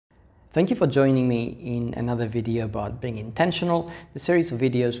Thank you for joining me in another video about being intentional, the series of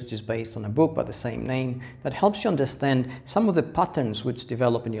videos which is based on a book by the same name that helps you understand some of the patterns which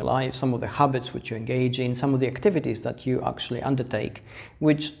develop in your life, some of the habits which you engage in, some of the activities that you actually undertake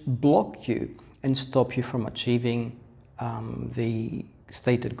which block you and stop you from achieving the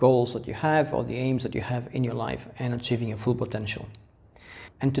stated goals that you have or the aims that you have in your life and achieving your full potential.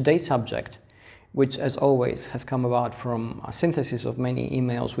 And today's subject, which as always has come about from a synthesis of many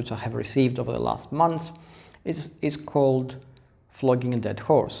emails which I have received over the last month, is called flogging a dead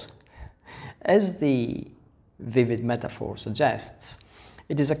horse. As the vivid metaphor suggests,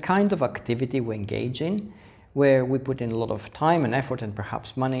 it is a kind of activity we engage in where we put in a lot of time and effort and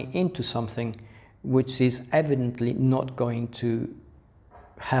perhaps money into something which is evidently not going to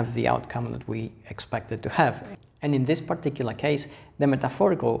have the outcome that we expected to have. And in this particular case, the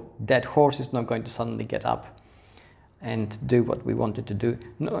metaphorical dead horse is not going to suddenly get up and do what we wanted to do,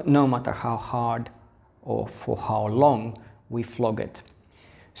 no matter how hard or for how long we flog it.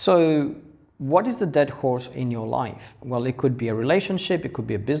 So what is the dead horse in your life? Well, it could be a relationship, it could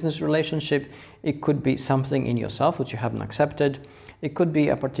be a business relationship, it could be something in yourself which you haven't accepted, it could be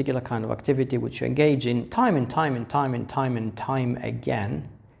a particular kind of activity which you engage in time and time and time and time and time again,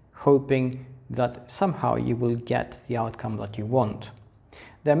 hoping that somehow you will get the outcome that you want.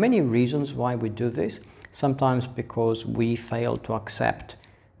 There are many reasons why we do this. Sometimes because we fail to accept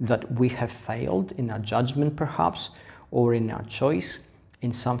that we have failed in our judgment perhaps, or in our choice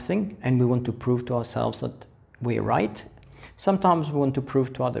in something, and we want to prove to ourselves that we're right. Sometimes we want to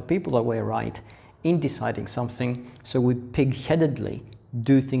prove to other people that we're right in deciding something, so we pig-headedly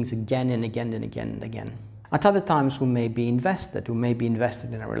do things again and again and again and again. At other times we may be invested. We may be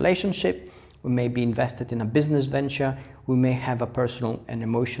invested in a relationship, we may be invested in a business venture, we may have a personal and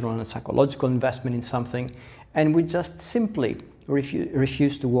emotional and psychological investment in something, and we just simply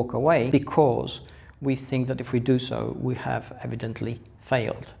refuse to walk away because we think that if we do so, we have evidently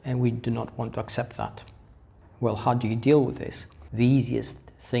failed, and we do not want to accept that. Well, how do you deal with this? The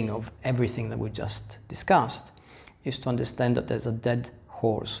easiest thing of everything that we just discussed is to understand that there's a dead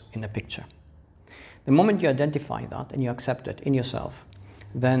horse in a picture. The moment you identify that and you accept it in yourself,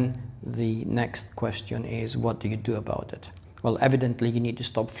 then the next question is, what do you do about it? Well, evidently you need to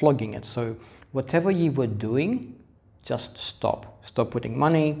stop flogging it. So whatever you were doing, just stop. Stop putting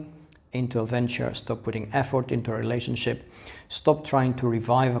money into a venture, stop putting effort into a relationship, stop trying to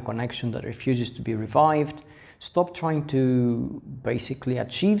revive a connection that refuses to be revived, stop trying to basically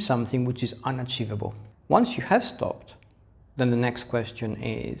achieve something which is unachievable. Once you have stopped, then the next question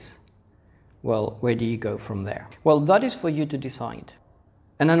is, well, where do you go from there? Well, that is for you to decide.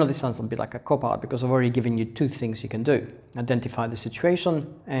 And I know this sounds a bit like a cop-out because I've already given you two things you can do. Identify the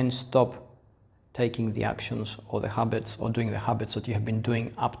situation and stop taking the actions or the habits or doing the habits that you have been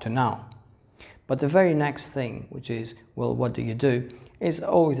doing up to now. But the very next thing, which is, well, what do you do, is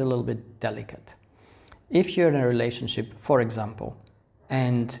always a little bit delicate. If you're in a relationship, for example,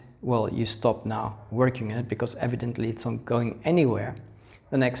 and, well, you stop now working on it because evidently it's not going anywhere,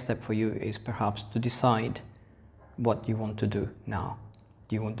 the next step for you is perhaps to decide what you want to do now.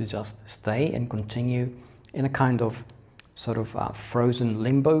 Do you want to just stay and continue in a kind of sort of frozen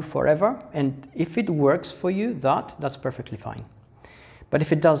limbo forever? And if it works for you, that's perfectly fine. But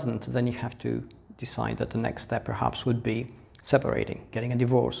if it doesn't, then you have to decide that the next step perhaps would be separating, getting a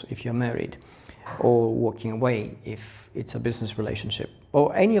divorce if you're married, or walking away if it's a business relationship,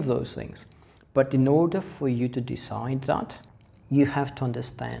 or any of those things. But in order for you to decide that, you have to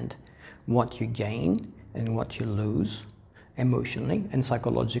understand what you gain and what you lose emotionally and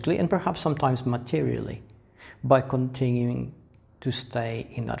psychologically, and perhaps sometimes materially, by continuing to stay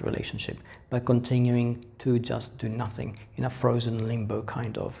in that relationship, by continuing to just do nothing in a frozen limbo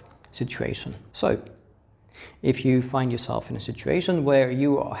kind of situation. So, if you find yourself in a situation where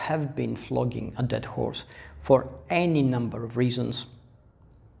you have been flogging a dead horse for any number of reasons,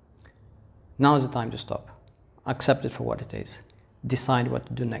 now is the time to stop. Accept it for what it is. Decide what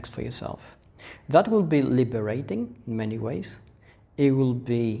to do next for yourself. That will be liberating in many ways. It will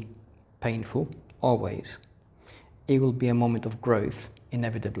be painful, always. It will be a moment of growth,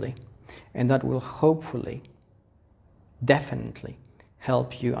 inevitably. And that will hopefully, definitely,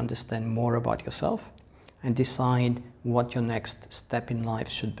 help you understand more about yourself and decide what your next step in life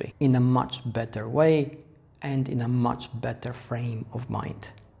should be in a much better way and in a much better frame of mind.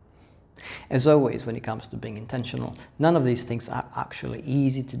 As always, when it comes to being intentional, none of these things are actually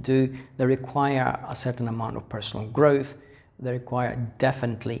easy to do. They require a certain amount of personal growth. They require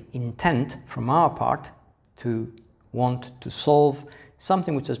definitely intent from our part to want to solve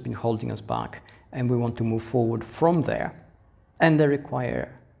something which has been holding us back, and we want to move forward from there. And they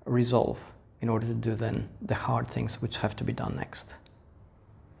require resolve in order to do then the hard things which have to be done next.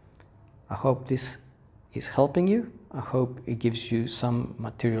 I hope this is helping you. I hope it gives you some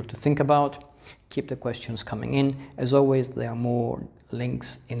material to think about. Keep the questions coming in. As always, there are more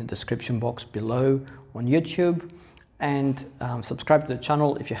links in the description box below on YouTube, and subscribe to the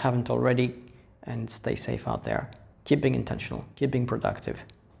channel if you haven't already, and stay safe out there. Keep being intentional, keep being productive,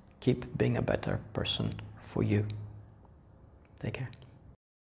 keep being a better person for you. Take care.